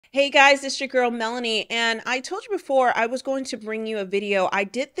Hey guys, it's your girl Melanie, and I told you before I was going to bring you a video. I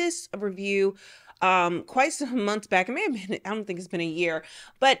did this review quite some months back. It may have been, I don't think it's been a year,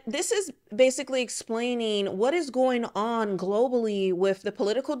 but this is basically explaining what is going on globally with the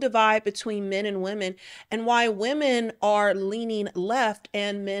political divide between men and women and why women are leaning left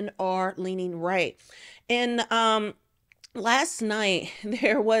and men are leaning right. And last night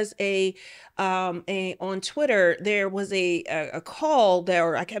there was a on Twitter there was a call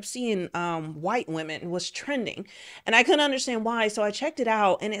there. I kept seeing white women was trending, and I couldn't understand why, so I checked it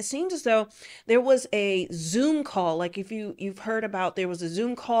out, and it seems as though there was a Zoom call. Like, if you've heard about, there was a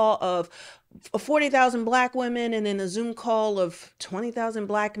Zoom call of 40,000 black women and then a Zoom call of 20,000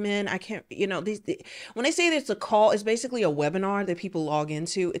 black men. I can't, when they say that it's a call, it's basically a webinar that people log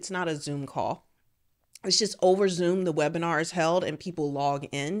into. It's not a Zoom call. It's just over Zoom. The webinar is held and people log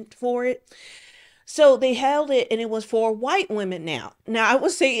in for it. So they held it, and it was for white women now. Now, I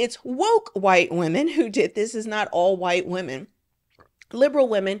would say it's woke white women who did this. Is not all white women, liberal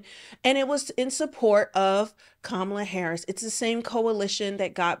women, and it was in support of Kamala Harris. It's the same coalition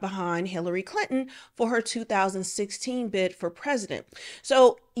that got behind Hillary Clinton for her 2016 bid for president.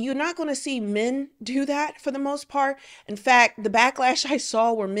 So you're not going to see men do that for the most part. In fact, the backlash I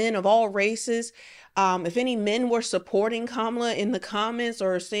saw were men of all races. If any men were supporting Kamala in the comments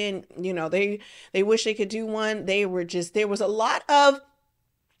or saying, they wish they could do one, there was a lot of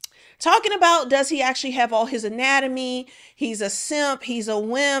talking about, does he actually have all his anatomy? He's a simp, he's a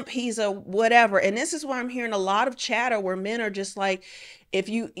wimp, he's a whatever. And this is why I'm hearing a lot of chatter where men are just like, if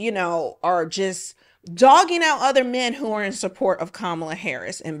are just dogging out other men who are in support of Kamala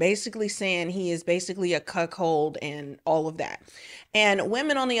Harris and basically saying he is basically a cuckold and all of that. And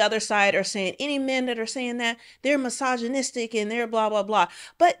women on the other side are saying any men that are saying that, they're misogynistic and they're blah, blah, blah.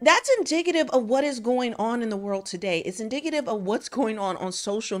 But that's indicative of what is going on in the world today. It's indicative of what's going on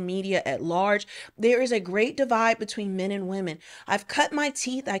social media at large. There is a great divide between men and women. I've cut my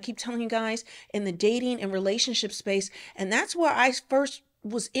teeth, I keep telling you guys, in the dating and relationship space. And that's where I first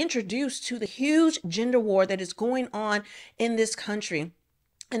was introduced to the huge gender war that is going on in this country.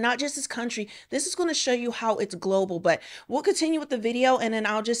 And not just this country. This is going to show you how it's global, but we'll continue with the video, and then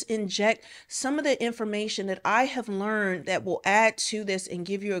I'll just inject some of the information that I have learned that will add to this and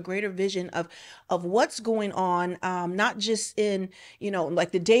give you a greater vision of what's going on, not just in,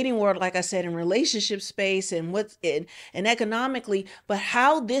 like the dating world, like I said, in relationship space and what's in and economically, but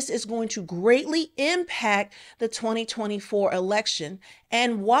how this is going to greatly impact the 2024 election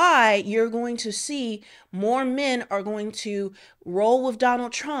and why you're going to see more men are going to roll with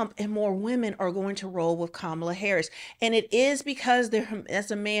Donald Trump and more women are going to roll with Kamala Harris. And it is because that's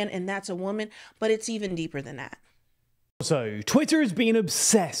a man and that's a woman, but it's even deeper than that. So, Twitter has been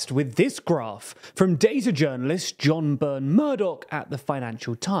obsessed with this graph from data journalist John Byrne Murdoch at the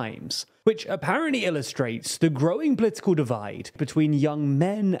Financial Times, which apparently illustrates the growing political divide between young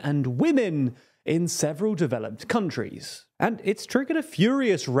men and women in several developed countries. And it's triggered a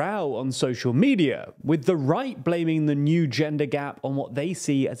furious row on social media, with the right blaming the new gender gap on what they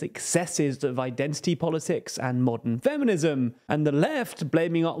see as excesses of identity politics and modern feminism, and the left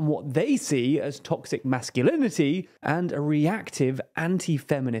blaming it on what they see as toxic masculinity and a reactive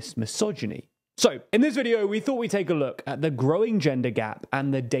anti-feminist misogyny. So, in this video, we thought we'd take a look at the growing gender gap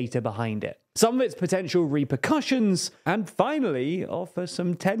and the data behind it, some of its potential repercussions, and finally, offer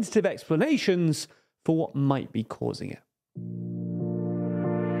some tentative explanations for what might be causing it.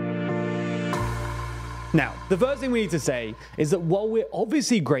 Now, the first thing we need to say is that while we're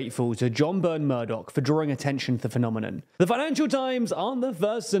obviously grateful to John Byrne Murdoch for drawing attention to the phenomenon, the Financial Times aren't the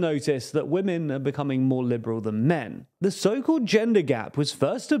first to notice that women are becoming more liberal than men. The so-called gender gap was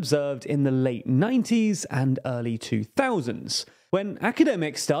first observed in the late 90s and early 2000s, when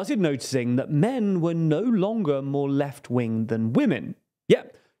academics started noticing that men were no longer more left-wing than women.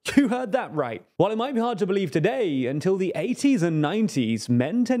 Yep. You heard that right. While it might be hard to believe today, until the 80s and 90s,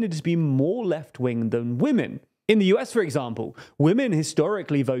 men tended to be more left-wing than women. In the US, for example, women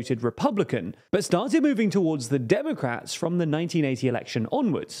historically voted Republican, but started moving towards the Democrats from the 1980 election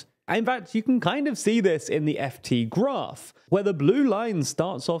onwards. In fact, you can kind of see this in the FT graph, where the blue line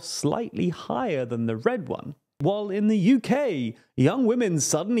starts off slightly higher than the red one. While in the UK, young women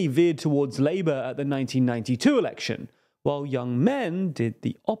suddenly veered towards Labour at the 1992 election, while young men did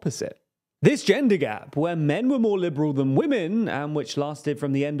the opposite. This gender gap, where men were more liberal than women, and which lasted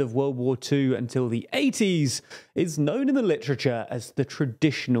from the end of World War II until the 80s, is known in the literature as the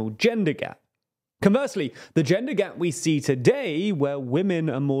traditional gender gap. Conversely, the gender gap we see today, where women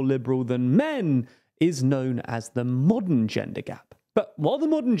are more liberal than men, is known as the modern gender gap. But while the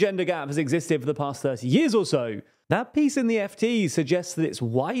modern gender gap has existed for the past 30 years or so, That piece in the FT suggests that it's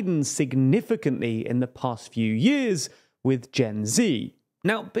widened significantly in the past few years with Gen Z.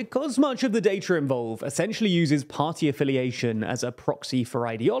 Now, because much of the data involved essentially uses party affiliation as a proxy for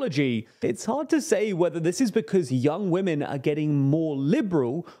ideology, it's hard to say whether this is because young women are getting more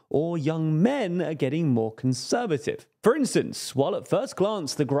liberal or young men are getting more conservative. For instance, while at first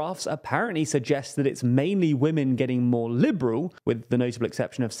glance the graphs apparently suggest that it's mainly women getting more liberal, with the notable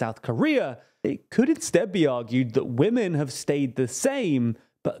exception of South Korea, it could instead be argued that women have stayed the same,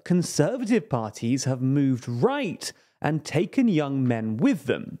 but conservative parties have moved right and taken young men with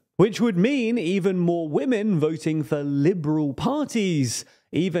them, which would mean even more women voting for liberal parties,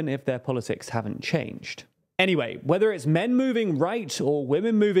 even if their politics haven't changed. Anyway, whether it's men moving right or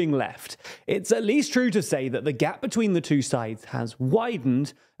women moving left, it's at least true to say that the gap between the two sides has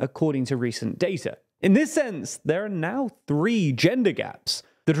widened according to recent data. In this sense, there are now 3 gender gaps.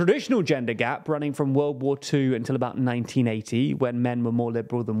 The traditional gender gap running from World War II until about 1980, when men were more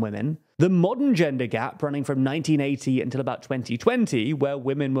liberal than women. The modern gender gap running from 1980 until about 2020, where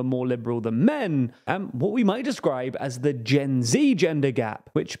women were more liberal than men. And what we might describe as the Gen Z gender gap,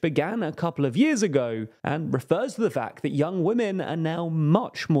 which began a couple of years ago and refers to the fact that young women are now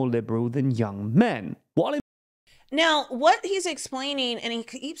much more liberal than young men. Now, what he's explaining, and he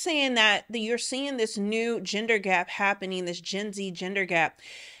keeps saying that you're seeing this new gender gap happening, this Gen Z gender gap.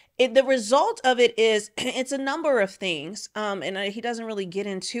 The result of it is it's a number of things, and he doesn't really get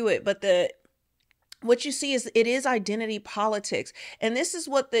into it, but what you see is it is identity politics. And this is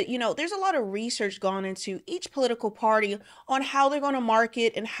what there's a lot of research gone into each political party on how they're going to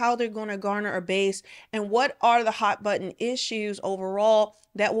market and how they're going to garner a base and what are the hot button issues overall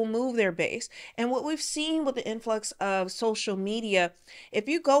that will move their base. And what we've seen with the influx of social media, if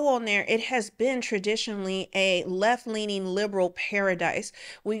you go on there, it has been traditionally a left-leaning liberal paradise.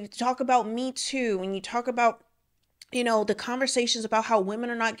 We talk about Me Too, when you talk about the conversations about how women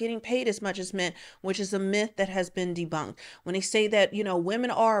are not getting paid as much as men, which is a myth that has been debunked. When they say that,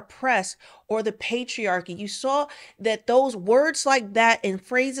 women are oppressed or the patriarchy, you saw that those words like that and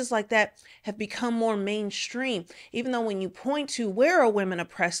phrases like that have become more mainstream. Even though when you point to where are women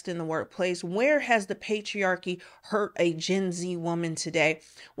oppressed in the workplace, where has the patriarchy hurt a Gen Z woman today?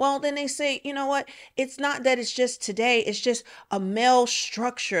 Well, then they say, you know what? It's not that it's just today. It's just a male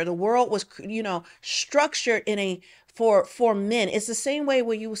structure. The world was, structured in a for men. It's the same way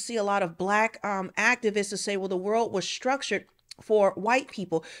where you will see a lot of black activists to say, well, the world was structured for white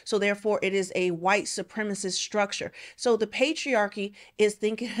people, so therefore it is a white supremacist structure. So the patriarchy is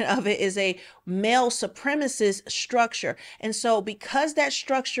thinking of it as a male supremacist structure. And so because that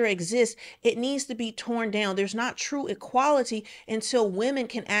structure exists, it needs to be torn down. There's not true equality until women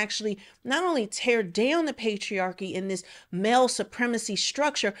can actually not only tear down the patriarchy in this male supremacy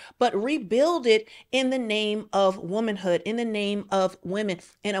structure, but rebuild it in the name of womanhood, in the name of women,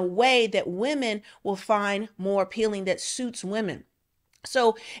 in a way that women will find more appealing, that suits women.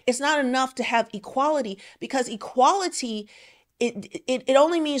 So it's not enough to have equality, because equality, it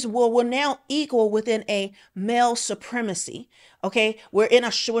only means we're now equal within a male supremacy. Okay, we're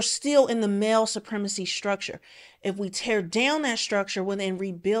still in the male supremacy structure. If we tear down that structure, we'll then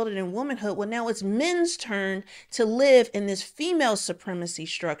rebuild it in womanhood. Well, now it's men's turn to live in this female supremacy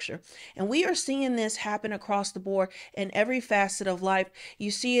structure. And we are seeing this happen across the board in every facet of life. You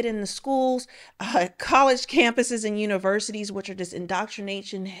see it in the schools, college campuses, and universities, which are just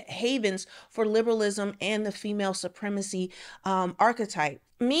indoctrination havens for liberalism and the female supremacy archetype.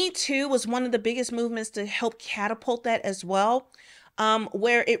 Me Too was one of the biggest movements to help catapult that as well,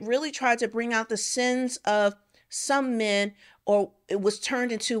 where it really tried to bring out the sins of some men, or it was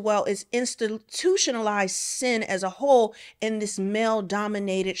turned into, well, it's institutionalized sin as a whole in this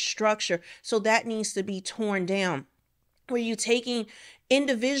male-dominated structure. So that needs to be torn down. Where you taking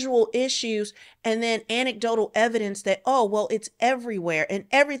individual issues and then anecdotal evidence that, oh, well, it's everywhere and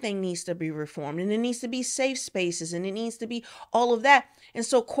everything needs to be reformed and it needs to be safe spaces and it needs to be all of that. And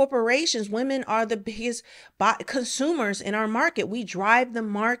so corporations, women are the biggest consumers in our market. We drive the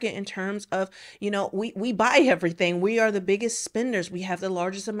market in terms of, we buy everything. We are the biggest spenders. We have the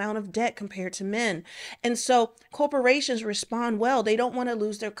largest amount of debt compared to men. And so corporations respond well. They don't want to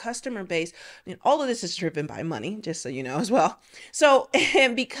lose their customer base. And all of this is driven by money, just so you know as well. So,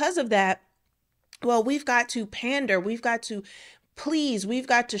 and because of that, well, we've got to pander. We've got to please. We've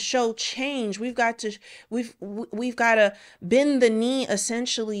got to show change. We've got to bend the knee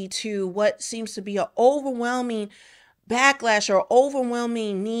essentially to what seems to be an overwhelming backlash or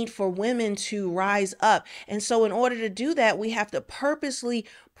overwhelming need for women to rise up. And so in order to do that, we have to purposely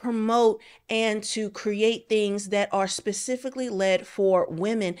promote and to create things that are specifically led for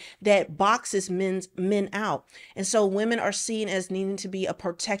women that boxes men out. And so women are seen as needing to be a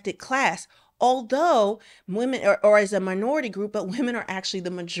protected class. Although women or as a minority group, but women are actually the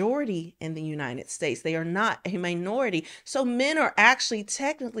majority in the United States. They are not a minority. So men are actually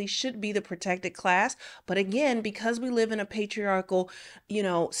technically should be the protected class. But again, because we live in a patriarchal,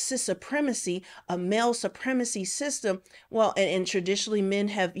 cis supremacy, a male supremacy system, well, and traditionally men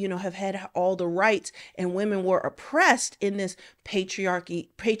have had all the rights and women were oppressed in this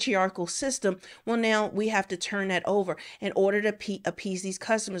patriarchal system. Well, now we have to turn that over in order to appease these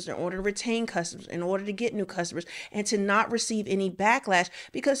customers, in order to retain customers, in order to get new customers, and to not receive any backlash,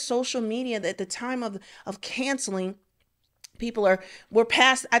 because social media at the time of canceling, we're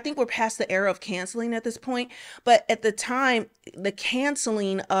past, I think we're past the era of canceling at this point, but at the time, the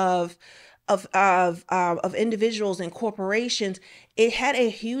canceling of individuals and corporations, it had a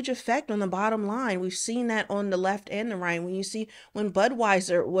huge effect on the bottom line. We've seen that on the left and the right. When you see when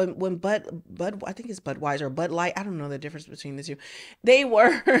Budweiser, when Bud, I think it's Budweiser or Bud Light, I don't know the difference between the two. They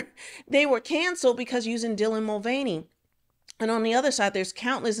were canceled because using Dylan Mulvaney. And on the other side, there's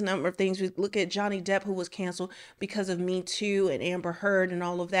countless number of things. We look at Johnny Depp, who was canceled because of Me Too and Amber Heard and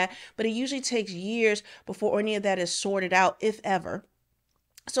all of that. But it usually takes years before any of that is sorted out, if ever.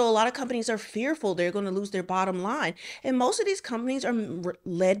 So a lot of companies are fearful they're going to lose their bottom line. And most of these companies are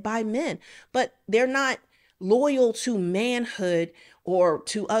led by men, but they're not loyal to manhood or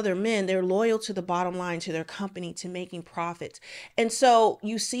to other men. They're loyal to the bottom line, to their company, to making profits. And so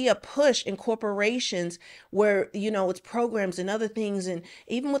you see a push in corporations where, it's programs and other things. And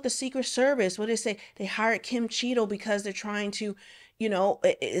even with the Secret Service, what they say, they hired Kim Cheadle because they're trying to,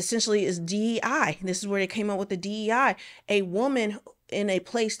 essentially is DEI. This is where they came up with the DEI, a woman in a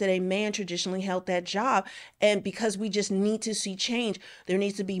place that a man traditionally held that job. And because we just need to see change, there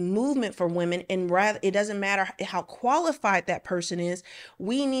needs to be movement for women. And rather, it doesn't matter how qualified that person is.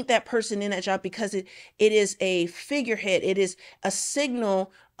 We need that person in that job because it is a figurehead. It is a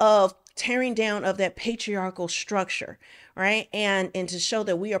signal of tearing down of that patriarchal structure, right? And to show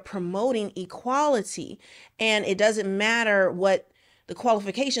that we are promoting equality. And it doesn't matter what the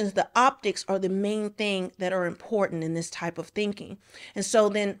qualifications, the optics are the main thing that are important in this type of thinking. And so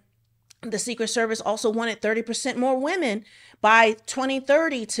then the Secret Service also wanted 30% more women by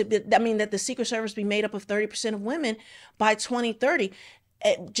 2030 that the Secret Service be made up of 30% of women by 2030.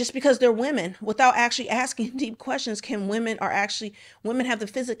 Just because they're women, without actually asking deep questions, can women have the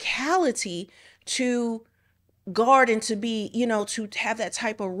physicality to guard and to be, to have that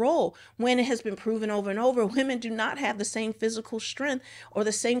type of role, when it has been proven over and over, women do not have the same physical strength or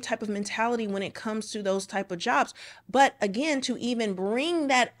the same type of mentality when it comes to those type of jobs. But again, to even bring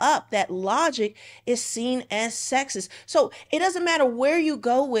that up, that logic is seen as sexist. So it doesn't matter where you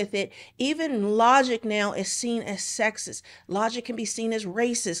go with it. Even logic now is seen as sexist. Logic can be seen as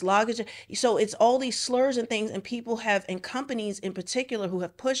racist. Logic, so it's all these slurs and things, and people have, and companies in particular, who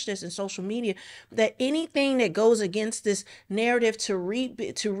have pushed this in social media, that anything that goes against this narrative to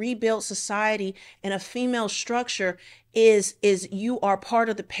rebuild society and a female structure is you are part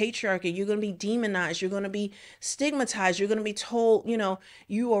of the patriarchy. You're going to be demonized. You're going to be stigmatized. You're going to be told,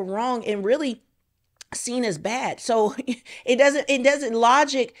 you are wrong and really seen as bad. So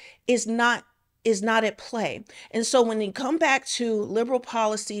logic is not at play. And so when you come back to liberal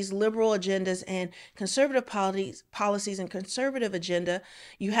policies, liberal agendas, and conservative policies and conservative agenda,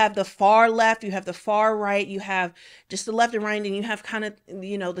 you have the far left, you have the far right, you have just the left and right, and you have kind of,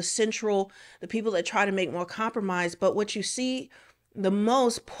 the central, the people that try to make more compromise. But what you see the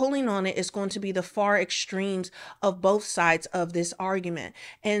most pulling on it is going to be the far extremes of both sides of this argument.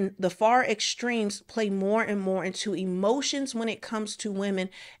 And the far extremes play more and more into emotions when it comes to women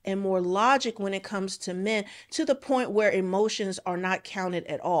and more logic when it comes to men, to the point where emotions are not counted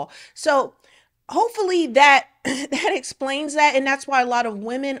at all. So hopefully that explains that. And that's why a lot of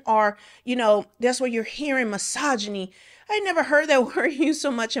women are, that's where you're hearing misogyny. I never heard that word used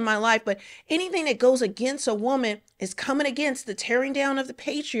so much in my life, but anything that goes against a woman is coming against the tearing down of the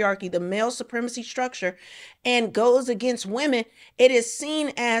patriarchy, the male supremacy structure, and goes against women. It is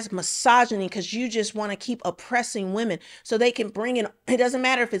seen as misogyny because you just want to keep oppressing women so they can bring in. It doesn't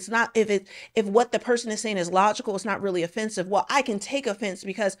matter if what the person is saying is logical, it's not really offensive. Well, I can take offense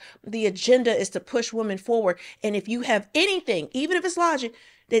because the agenda is to push women forward. And if you have anything, even if it's logic,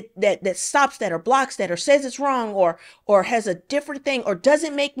 that stops that or blocks that or says it's wrong or has a different thing or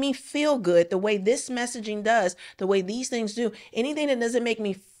doesn't make me feel good the way this messaging does, the way these things do, anything that doesn't make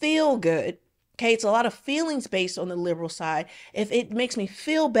me feel good, Okay, it's a lot of feelings based on the liberal side. If it makes me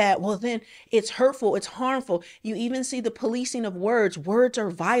feel bad, well, then it's hurtful, it's harmful. You even see the policing of words. Words are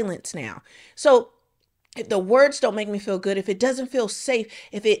violence now. So if the words don't make me feel good, if it doesn't feel safe,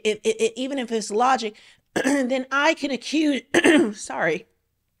 if it even if it's logic, then I can accuse, sorry,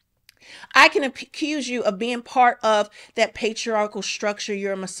 I can accuse you of being part of that patriarchal structure.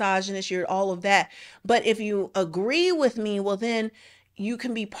 You're a misogynist, you're all of that. But if you agree with me, well, then you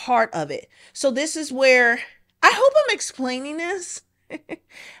can be part of it. So this is where I hope I'm explaining this.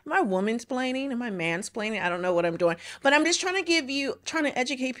 Am I womansplaining? Am I mansplaining? I don't know what I'm doing, but I'm just trying to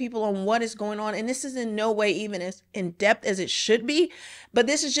educate people on what is going on. And this is in no way even as in depth as it should be, but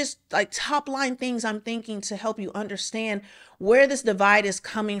this is just like top line things I'm thinking to help you understand where this divide is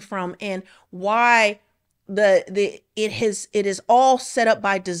coming from and why it is all set up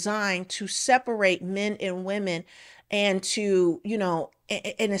by design to separate men and women, and to,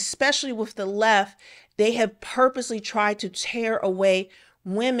 and especially with the left, they have purposely tried to tear away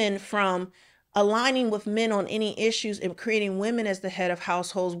women from aligning with men on any issues and creating women as the head of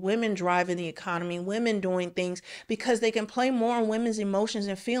households, women driving the economy, women doing things, because they can play more on women's emotions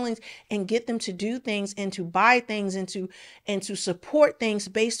and feelings and get them to do things and to buy things and to support things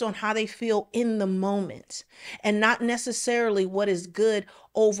based on how they feel in the moment and not necessarily what is good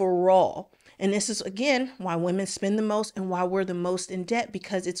overall. And this is, again, why women spend the most and why we're the most in debt,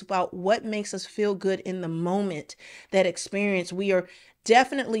 because it's about what makes us feel good in the moment, that experience. We are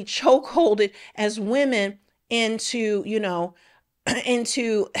definitely chokeholded as women into,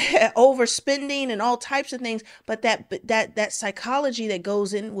 into overspending and all types of things. But that psychology that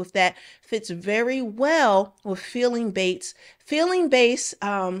goes in with that fits very well with feeling-based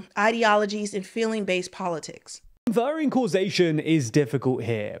ideologies and feeling-based politics. Inferring causation is difficult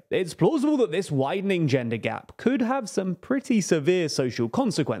here. It's plausible that this widening gender gap could have some pretty severe social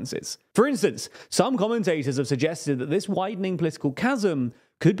consequences. For instance, some commentators have suggested that this widening political chasm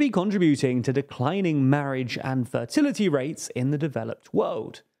could be contributing to declining marriage and fertility rates in the developed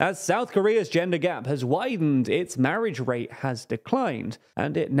world. As South Korea's gender gap has widened, its marriage rate has declined,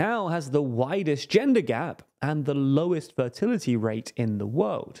 and it now has the widest gender gap and the lowest fertility rate in the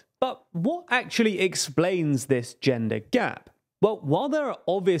world. But what actually explains this gender gap? Well, while there are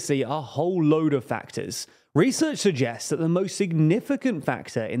obviously a whole load of factors, research suggests that the most significant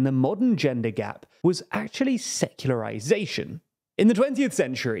factor in the modern gender gap was actually secularization. In the 20th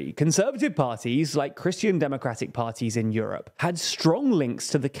century, conservative parties, like Christian democratic parties in Europe, had strong links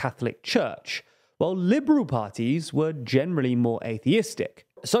to the Catholic Church, while liberal parties were generally more atheistic.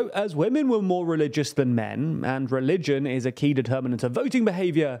 So, as women were more religious than men, and religion is a key determinant of voting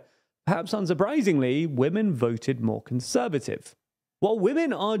behavior, perhaps unsurprisingly, women voted more conservative. While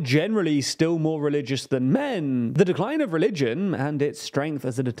women are generally still more religious than men, the decline of religion and its strength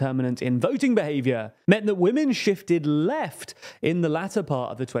as a determinant in voting behavior meant that women shifted left in the latter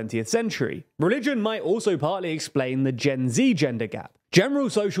part of the 20th century. Religion might also partly explain the Gen Z gender gap.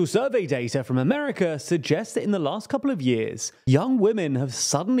 General social survey data from America suggests that in the last couple of years, young women have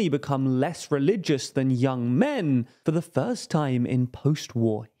suddenly become less religious than young men for the first time in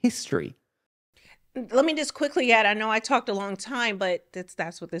post-war history. Let me just quickly add, I know I talked a long time, but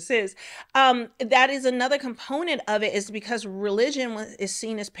that's what this is. That is another component of it, is because religion is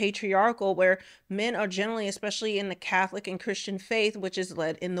seen as patriarchal, where men are generally, especially in the Catholic and Christian faith, which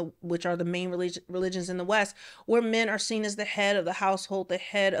are the main religions in the West, where men are seen as the head of the household, the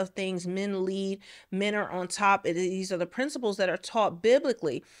head of things. Men lead, men are on top. These are the principles that are taught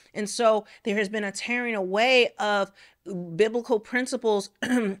biblically. And so there has been a tearing away of biblical principles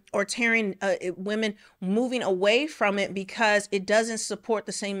or tearing women moving away from it because it doesn't support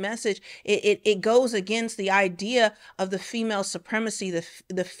the same message. It goes against the idea of the female supremacy,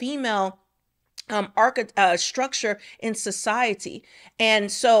 the female structure in society. And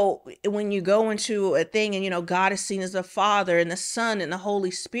so when you go into a thing and, God is seen as the Father and the Son and the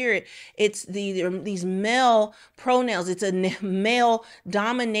Holy Spirit, it's these male pronouns. It's a male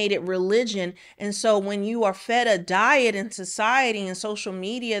dominated religion. And so when you are fed a diet in society and social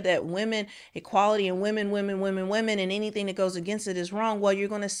media that women equality and women, and anything that goes against it is wrong, well, you're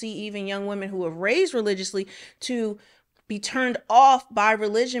going to see even young women who have raised religiously to be turned off by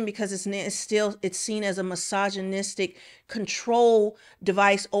religion because it's seen as a misogynistic control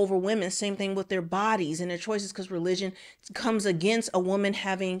device over women. Same thing with their bodies and their choices, because religion comes against a woman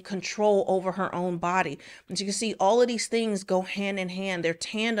having control over her own body. And you can see all of these things go hand in hand. They're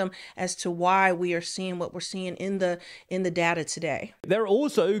tandem as to why we are seeing what we're seeing in the data today. There are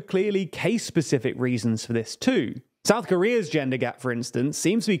also clearly case-specific reasons for this too. South Korea's gender gap, for instance,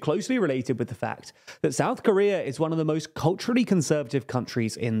 seems to be closely related with the fact that South Korea is one of the most culturally conservative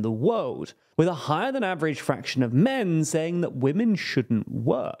countries in the world, with a higher than average fraction of men saying that women shouldn't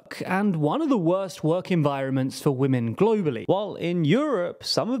work, and one of the worst work environments for women globally. While in Europe,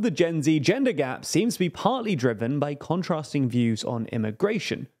 some of the Gen Z gender gap seems to be partly driven by contrasting views on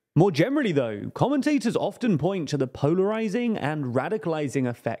immigration. More generally, though, commentators often point to the polarizing and radicalizing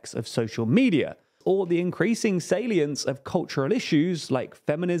effects of social media, or the increasing salience of cultural issues like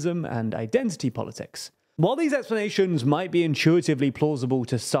feminism and identity politics. While these explanations might be intuitively plausible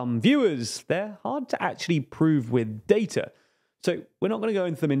to some viewers, they're hard to actually prove with data, so we're not going to go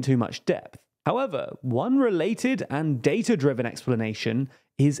into them in too much depth. However, one related and data-driven explanation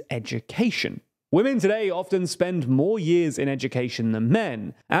is education. Women today often spend more years in education than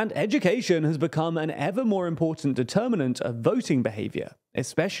men, and education has become an ever more important determinant of voting behavior,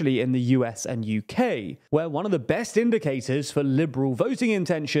 especially in the US and UK, where one of the best indicators for liberal voting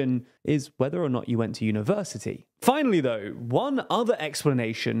intention is whether or not you went to university. Finally, though, one other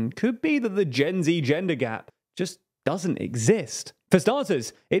explanation could be that the Gen Z gender gap just doesn't exist. For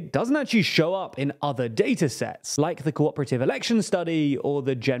starters, it doesn't actually show up in other data sets, like the Cooperative Election Study or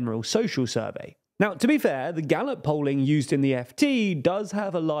the General Social Survey. Now, to be fair, the Gallup polling used in the FT does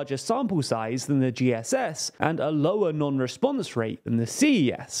have a larger sample size than the GSS and a lower non-response rate than the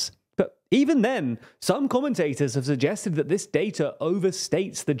CES. But even then, some commentators have suggested that this data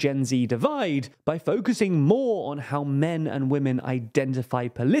overstates the Gen Z divide by focusing more on how men and women identify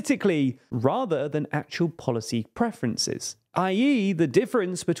politically rather than actual policy preferences, i.e. the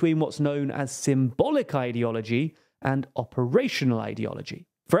difference between what's known as symbolic ideology and operational ideology.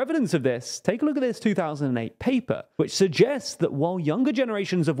 For evidence of this, take a look at this 2008 paper, which suggests that while younger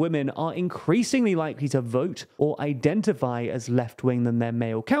generations of women are increasingly likely to vote or identify as left-wing than their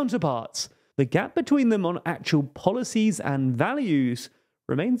male counterparts, the gap between them on actual policies and values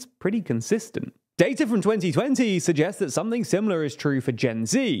remains pretty consistent. Data from 2020 suggests that something similar is true for Gen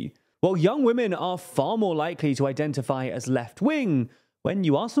Z. While young women are far more likely to identify as left-wing, when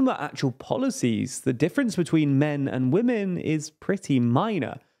you ask them about actual policies, the difference between men and women is pretty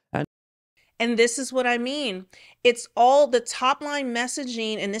minor. And this is what I mean. It's all the top line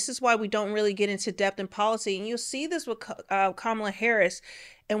messaging, and this is why we don't really get into depth in policy. And you'll see this with Kamala Harris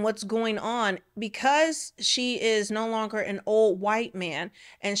and what's going on, because she is no longer an old white man,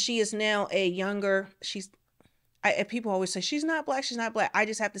 and she is now a younger, people always say, she's not black, she's not black. I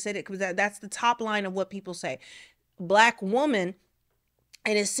just have to say that because that's the top line of what people say. Black woman.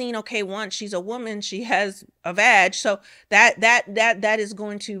 And it's seen, okay, once she's a woman, she has a vag, so that is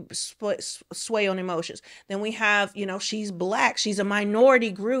going to sway on emotions. Then we have, she's black, she's a minority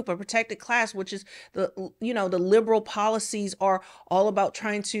group, a protected class, which is the liberal policies are all about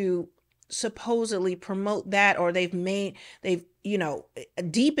trying to supposedly promote that, or they've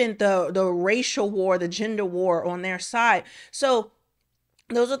deepened the racial war, the gender war on their side. So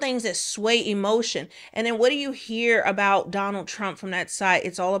those are things that sway emotion. And then what do you hear about Donald Trump from that side?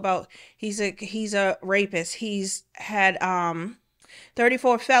 It's all about he's a rapist. He's had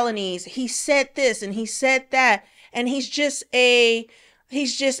 34 felonies. He said this and he said that, and he's just a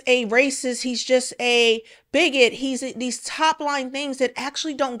racist. He's just a bigot. He's these top line things that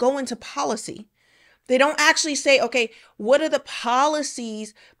actually don't go into policy. They don't actually say, okay, what are the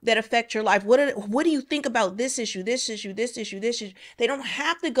policies that affect your life? What do you think about this issue, this issue, this issue, this issue? They don't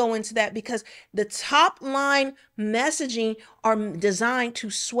have to go into that because the top line messaging are designed to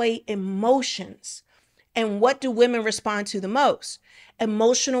sway emotions. And what do women respond to the most?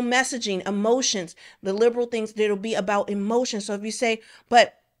 Emotional messaging, emotions, the liberal things that'll be about emotions. So if you say,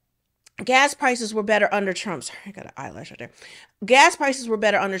 but gas prices were better under Trump. Sorry, I got an eyelash right there. Gas prices were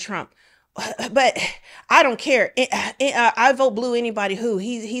better under Trump. But I don't care. I vote blue anybody who.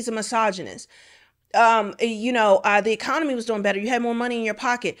 He's a misogynist. The economy was doing better. You had more money in your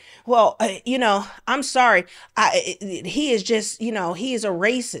pocket. Well, I'm sorry. He is just, he is a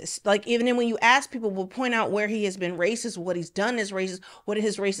racist. Like, even then when you ask people, will point out where he has been racist, what he's done is racist, what are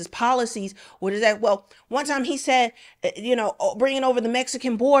his racist policies, what is that? Well, one time he said, bringing over the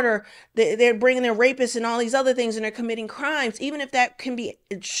Mexican border, they're bringing their rapists and all these other things, and they're committing crimes. Even if that can be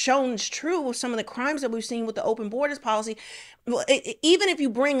shown true with some of the crimes that we've seen with the open borders policy, even if you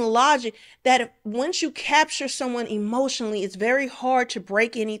bring logic, that once you capture someone emotionally, it's very hard to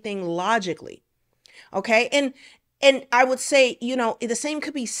break anything logically. Okay. And I would say, the same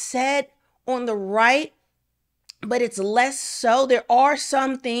could be said on the right, but it's less so. There are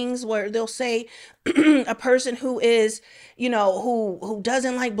some things where they'll say a person who is, who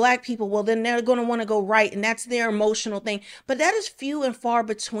doesn't like black people, well, then they're going to want to go right, and that's their emotional thing. But that is few and far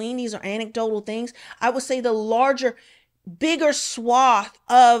between. These are anecdotal things. I would say the larger, bigger swath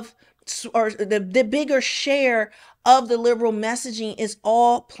of, or the bigger share of the liberal messaging is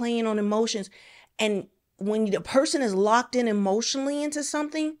all playing on emotions. And when the person is locked in emotionally into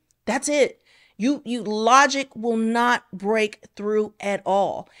something, that's it. You logic will not break through at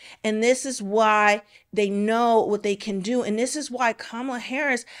all. And this is why they know what they can do. And this is why Kamala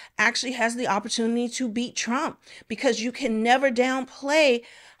Harris actually has the opportunity to beat Trump, because you can never downplay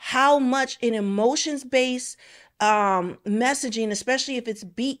how much an emotions-based messaging, especially if it's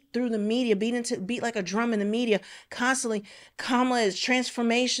beat through the media, beat like a drum in the media constantly. Kamala is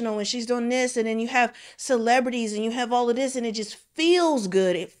transformational and she's doing this, and then you have celebrities and you have all of this, and it just feels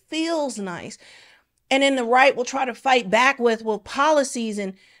good. It feels nice. And then the right will try to fight back with, well, policies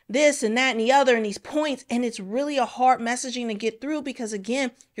and this and that and the other and these points. And it's really a hard messaging to get through, because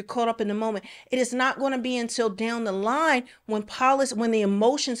again, you're caught up in the moment. It is not going to be until down the line when the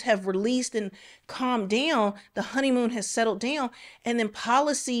emotions have released and calmed down, the honeymoon has settled down, and then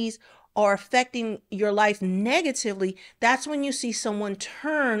policies are affecting your life negatively. That's when you see someone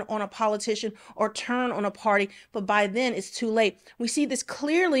turn on a politician or turn on a party. But by then it's too late. We see this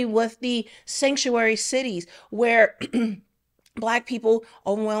clearly with the sanctuary cities, where Black people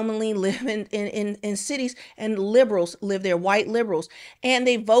overwhelmingly live in cities, and liberals live there, white liberals, and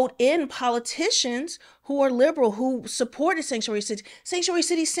they vote in politicians who are liberal, who supported sanctuary cities. Sanctuary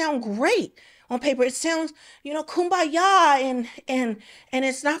cities sound great on paper. It sounds, kumbaya, and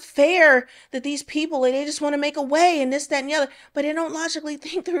it's not fair that these people, they just want to make a way and this, that, and the other, but they don't logically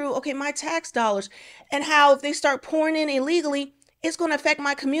think through, okay, my tax dollars, and how if they start pouring in illegally, it's going to affect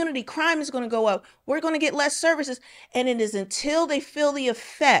my community. Crime is going to go up. We're going to get less services. And it is until they feel the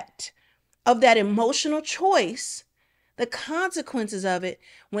effect of that emotional choice, the consequences of it,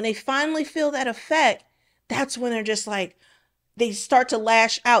 when they finally feel that effect, that's when they're just like, they start to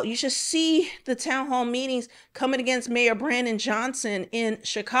lash out. You should see the town hall meetings coming against Mayor Brandon Johnson in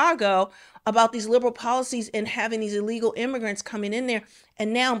Chicago about these liberal policies and having these illegal immigrants coming in there.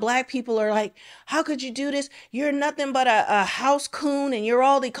 And now Black people are like, how could you do this? You're nothing but a house coon, and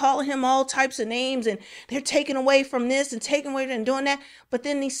they calling him all types of names, and they're taking away from this and taking away and doing that. But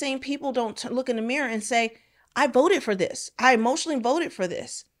then these same people don't look in the mirror and say, I voted for this. I emotionally voted for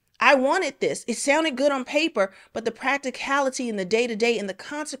this. I wanted this. It sounded good on paper, but the practicality and the day-to-day and the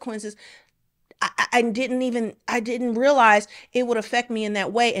consequences, I didn't realize it would affect me in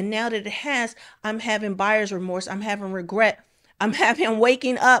that way. And now that it has, I'm having buyer's remorse. I'm having regret. I'm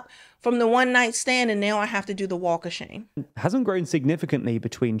waking up from the one night stand, and now I have to do the walk of shame. Hasn't grown significantly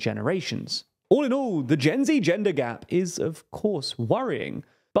between generations. All in all, the Gen Z gender gap is, of course, worrying,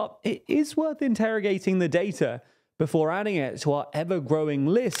 but it is worth interrogating the data before adding it to our ever-growing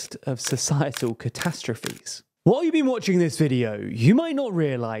list of societal catastrophes. While you've been watching this video, you might not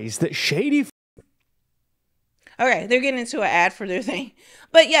realize that shady... Okay, they're getting into an ad for their thing.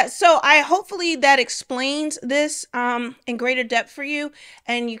 But yeah, so hopefully that explains this in greater depth for you.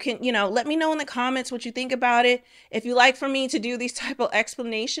 And you can, let me know in the comments what you think about it. If you like for me to do these type of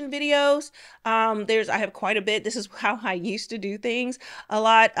explanation videos, I have quite a bit. This is how I used to do things a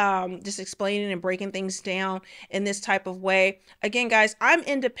lot, just explaining and breaking things down in this type of way. Again, guys, I'm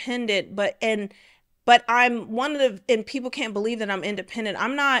independent, but I'm one of the, and people can't believe that I'm independent.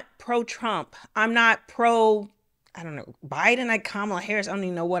 I'm not pro-Trump. I'm not pro, I don't know, Biden, Kamala Harris. I don't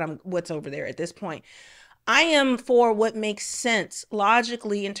even know what's over there at this point. I am for what makes sense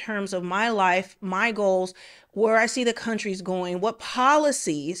logically in terms of my life, my goals, where I see the country's going, what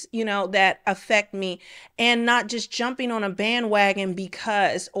policies, that affect me, and not just jumping on a bandwagon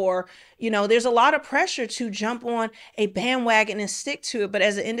because, or, there's a lot of pressure to jump on a bandwagon and stick to it. But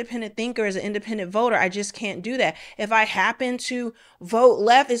as an independent thinker, as an independent voter, I just can't do that. If I happen to vote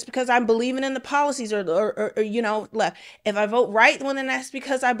left, it's because I'm believing in the policies or left. If I vote right, well, then that's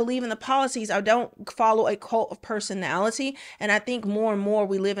because I believe in the policies. I don't follow a cult of personality. And I think more and more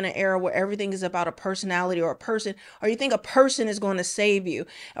we live in an era where everything is about a personality or a person, or you think a person is going to save you,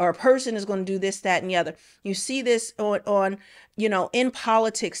 or a person is going to do this, that, and the other. You see this on in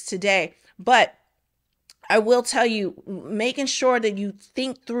politics today. But I will tell you, making sure that you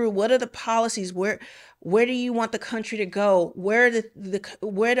think through what are the policies, where do you want the country to go? Where are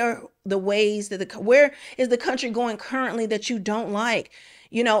the ways that where is the country going currently that you don't like?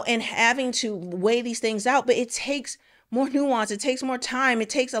 And having to weigh these things out. But it takes more nuance. It takes more time. It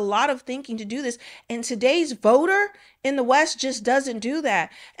takes a lot of thinking to do this. And today's voter in the West just doesn't do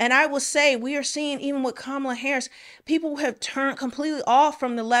that. And I will say, we are seeing, even with Kamala Harris, people have turned completely off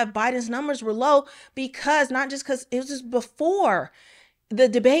from the left. Biden's numbers were low because, not just because it was just before the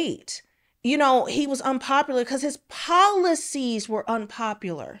debate, you know, he was unpopular because his policies were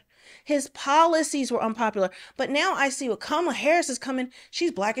unpopular. His policies were unpopular. But now I see what Kamala Harris is coming.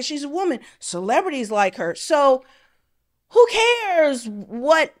 She's black and she's a woman. Celebrities like her. So who cares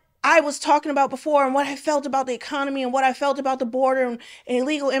what I was talking about before and what I felt about the economy and what I felt about the border and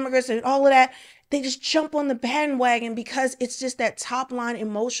illegal immigrants and all of that? They just jump on the bandwagon because it's just that top line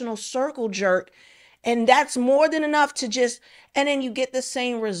emotional circle jerk. And that's more than enough to just, and then you get the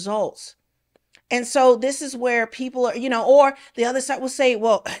same results. And so this is where people are, you know, or the other side will say,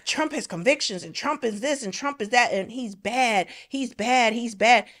 well, Trump has convictions and Trump is this and Trump is that, and he's bad, he's bad, he's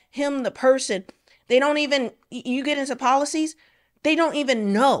bad. Him, the person, they don't even, you get into policies, they don't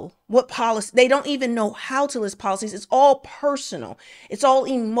even know what policy, they don't even know how to list policies. It's all personal. It's all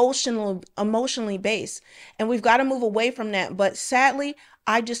emotionally based. And we've got to move away from that. But sadly,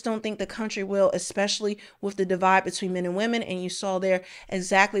 I just don't think the country will, especially with the divide between men and women. And you saw there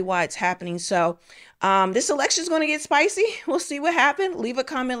exactly why it's happening. So this election is going to get spicy. We'll see what happens. Leave a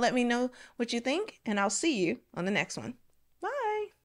comment. Let me know what you think. And I'll see you on the next one.